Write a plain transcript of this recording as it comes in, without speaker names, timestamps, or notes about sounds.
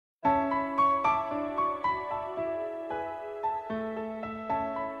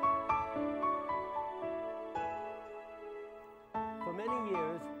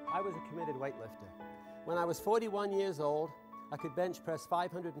weightlifter. When I was 41 years old, I could bench press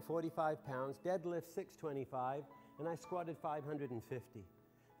 545 pounds, deadlift 625, and I squatted 550.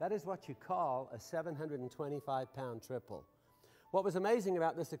 That is what you call a 725-pound triple. What was amazing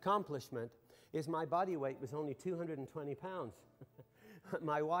about this accomplishment is my body weight was only 220 pounds.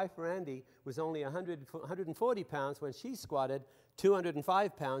 My wife, Randy, was only 140 pounds when she squatted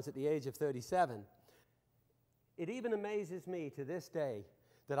 205 pounds at the age of 37. It even amazes me to this day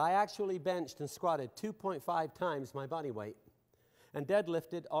that I actually benched and squatted 2.5 times my body weight and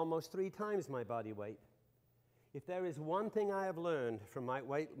deadlifted almost 3 times my body weight. If there is one thing I have learned from my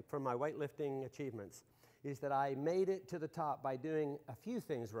weightlifting achievements, is that I made it to the top by doing a few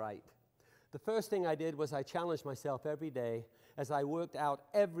things right. The first thing I did was I challenged myself every day as I worked out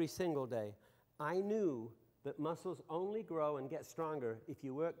every single day. I knew that muscles only grow and get stronger if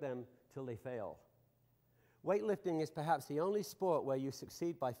you work them till they fail. Weightlifting is perhaps the only sport where you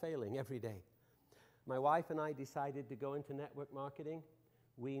succeed by failing every day. My wife and I decided to go into network marketing.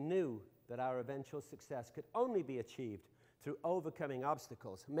 We knew that our eventual success could only be achieved through overcoming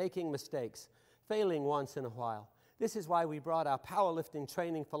obstacles, making mistakes, failing once in a while. This is why we brought our powerlifting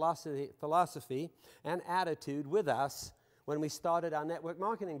training philosophy and attitude with us when we started our network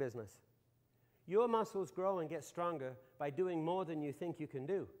marketing business. Your muscles grow and get stronger by doing more than you think you can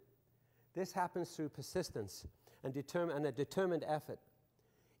do. This happens through persistence and a determined effort.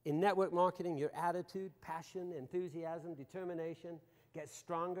 In network marketing, your attitude, passion, enthusiasm, determination gets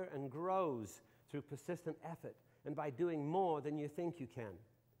stronger and grows through persistent effort and by doing more than you think you can.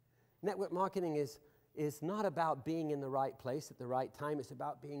 Network marketing is not about being in the right place at the right time. It's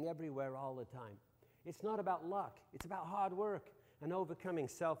about being everywhere all the time. It's not about luck. It's about hard work and overcoming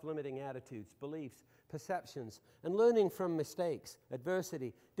self-limiting attitudes, beliefs, perceptions, and learning from mistakes,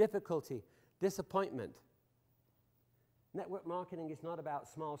 adversity, difficulty, disappointment. Network marketing is not about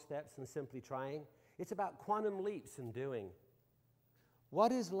small steps and simply trying. It's about quantum leaps and doing.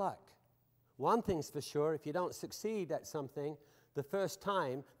 What is luck? One thing's for sure, if you don't succeed at something the first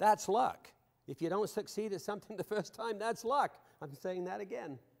time, that's luck. If you don't succeed at something the first time, that's luck. I'm saying that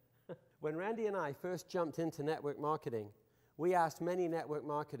again. When Randy and I first jumped into network marketing, we asked many network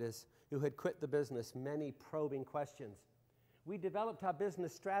marketers who had quit the business many probing questions. We developed our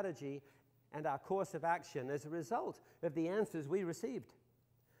business strategy and our course of action as a result of the answers we received.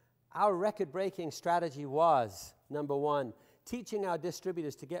 Our record-breaking strategy was, number one, teaching our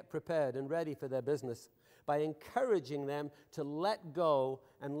distributors to get prepared and ready for their business by encouraging them to let go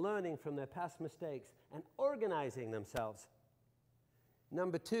and learning from their past mistakes and organizing themselves.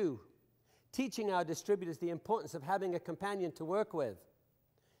 Number two, teaching our distributors the importance of having a companion to work with.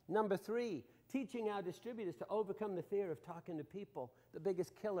 Number three, teaching our distributors to overcome the fear of talking to people, the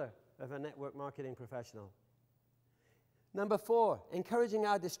biggest killer of a network marketing professional. Number four, encouraging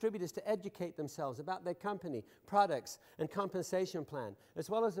our distributors to educate themselves about their company, products, and compensation plan, as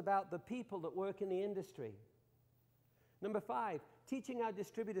well as about the people that work in the industry. Number five, teaching our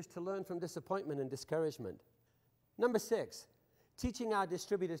distributors to learn from disappointment and discouragement. Number six, teaching our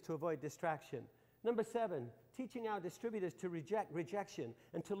distributors to avoid distraction. Number seven, teaching our distributors to reject rejection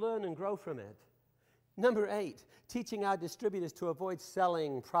and to learn and grow from it. Number eight, teaching our distributors to avoid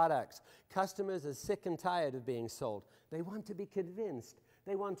selling products. Customers are sick and tired of being sold. They want to be convinced.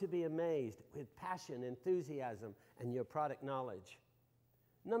 They want to be amazed with passion, enthusiasm, and your product knowledge.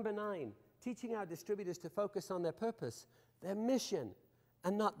 Number nine, teaching our distributors to focus on their purpose, their mission,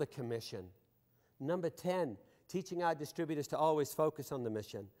 and not the commission. Number 10, teaching our distributors to always focus on the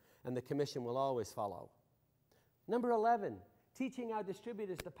mission, and the commission will always follow. Number 11, teaching our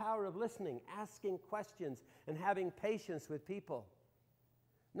distributors the power of listening, asking questions, and having patience with people.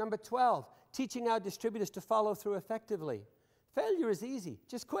 Number 12, teaching our distributors to follow through effectively. Failure is easy,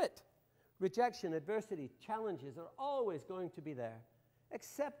 just quit. Rejection, adversity, challenges are always going to be there.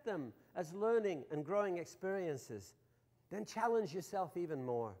 Accept them as learning and growing experiences. Then challenge yourself even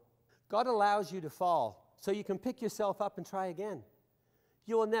more. God allows you to fall so you can pick yourself up and try again.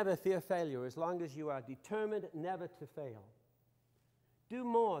 You will never fear failure as long as you are determined never to fail. Do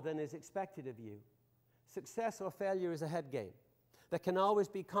more than is expected of you. Success or failure is a head game that can always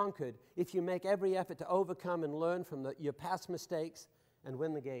be conquered if you make every effort to overcome and learn from your past mistakes and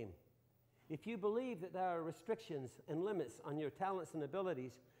win the game. If you believe that there are restrictions and limits on your talents and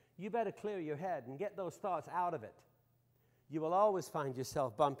abilities, you better clear your head and get those thoughts out of it. You will always find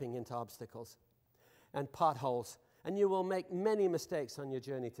yourself bumping into obstacles and potholes, and you will make many mistakes on your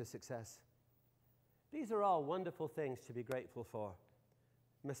journey to success. These are all wonderful things to be grateful for.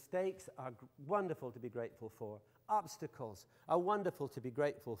 Mistakes are wonderful to be grateful for. Obstacles are wonderful to be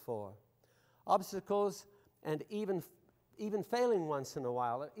grateful for. Obstacles and even even failing once in a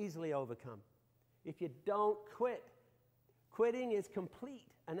while, are easily overcome. If you don't quit, quitting is complete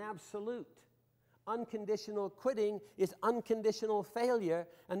and absolute. Unconditional quitting is unconditional failure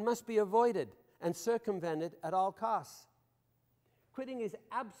and must be avoided and circumvented at all costs. Quitting is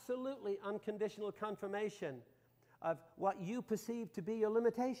absolutely unconditional confirmation of what you perceive to be your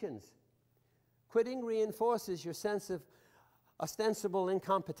limitations. Quitting reinforces your sense of ostensible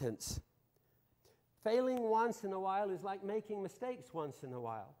incompetence. Failing once in a while is like making mistakes once in a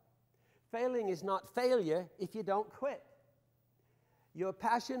while. Failing is not failure if you don't quit. Your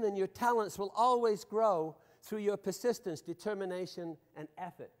passion and your talents will always grow through your persistence, determination, and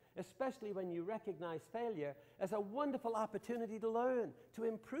effort, especially when you recognize failure as a wonderful opportunity to learn, to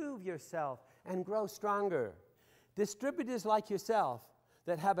improve yourself, and grow stronger. Distributors like yourself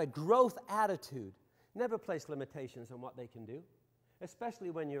that have a growth attitude never place limitations on what they can do, especially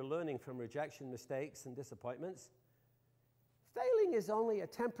when you're learning from rejection, mistakes, and disappointments. Failing is only a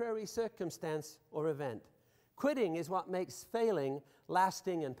temporary circumstance or event. Quitting is what makes failing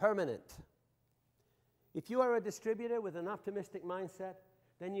lasting and permanent. If you are a distributor with an optimistic mindset,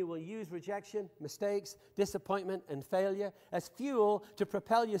 then you will use rejection, mistakes, disappointment, and failure as fuel to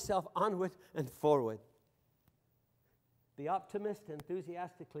propel yourself onward and forward. The optimist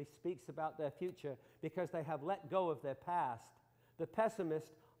enthusiastically speaks about their future because they have let go of their past. The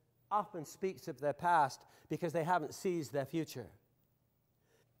pessimist often speaks of their past because they haven't seized their future.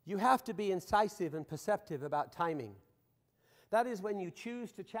 You have to be incisive and perceptive about timing. That is when you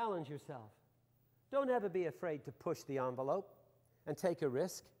choose to challenge yourself. Don't ever be afraid to push the envelope and take a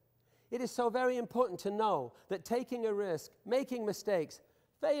risk. It is so very important to know that taking a risk, making mistakes,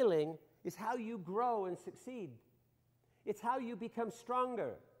 failing is how you grow and succeed. It's how you become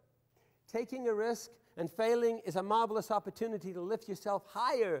stronger. Taking a risk and failing is a marvelous opportunity to lift yourself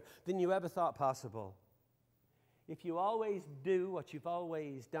higher than you ever thought possible. If you always do what you've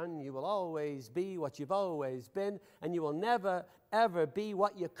always done, you will always be what you've always been, and you will never, ever be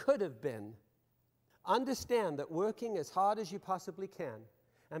what you could have been. Understand that working as hard as you possibly can,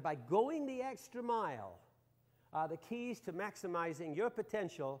 and by going the extra mile, are the keys to maximizing your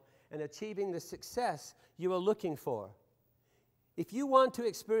potential and achieving the success you are looking for. If you want to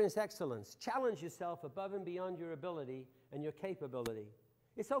experience excellence, challenge yourself above and beyond your ability and your capability.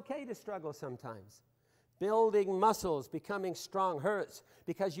 It's okay to struggle sometimes. Building muscles, becoming strong hurts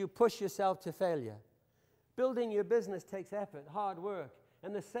because you push yourself to failure. Building your business takes effort, hard work,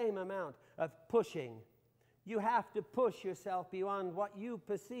 and the same amount of pushing. You have to push yourself beyond what you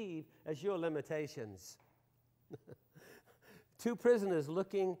perceive as your limitations. Two prisoners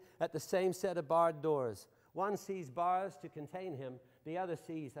looking at the same set of barred doors. One sees bars to contain him, the other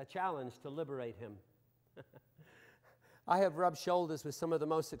sees a challenge to liberate him. I have rubbed shoulders with some of the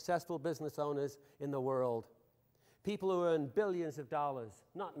most successful business owners in the world. People who earn billions of dollars,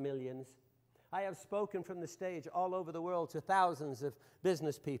 not millions. I have spoken from the stage all over the world to thousands of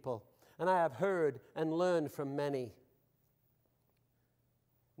business people, and I have heard and learned from many.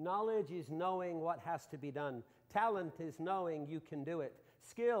 Knowledge is knowing what has to be done. Talent is knowing you can do it.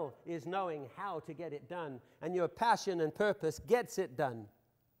 Skill is knowing how to get it done, and your passion and purpose gets it done.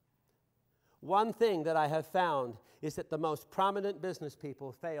 One thing that I have found is that the most prominent business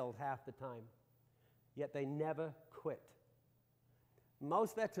people failed half the time, yet they never quit.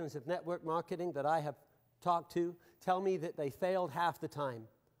 Most veterans of network marketing that I have talked to tell me that they failed half the time.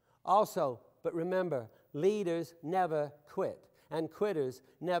 Also, but remember, leaders never quit, and quitters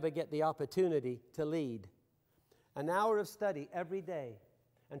never get the opportunity to lead. An hour of study every day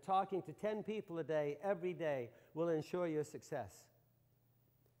and talking to 10 people a day every day will ensure your success.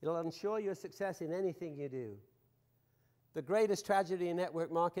 It'll ensure your success in anything you do. The greatest tragedy in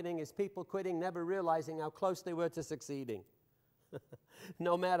network marketing is people quitting, never realizing how close they were to succeeding.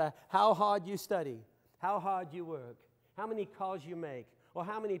 No matter how hard you study, how hard you work, how many calls you make, or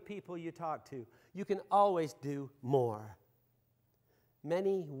how many people you talk to, you can always do more.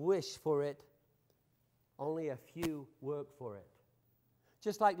 Many wish for it, only a few work for it.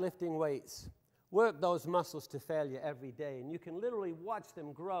 Just like lifting weights. Work those muscles to failure every day, and you can literally watch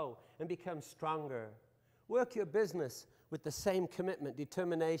them grow and become stronger. Work your business with the same commitment,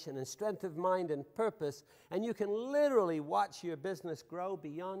 determination, and strength of mind and purpose, and you can literally watch your business grow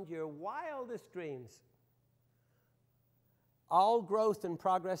beyond your wildest dreams. All growth and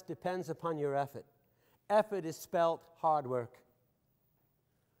progress depends upon your effort. Effort is spelt hard work.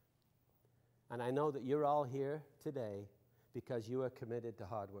 And I know that you're all here today because you are committed to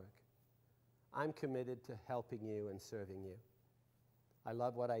hard work. I'm committed to helping you and serving you. I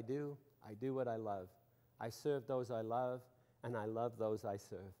love what I do what I love. I serve those I love, and I love those I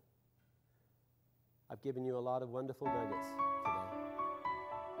serve. I've given you a lot of wonderful nuggets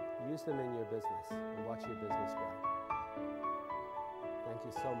today. Use them in your business and watch your business grow. Thank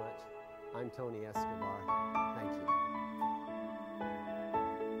you so much. I'm Tony Escobar. Thank you.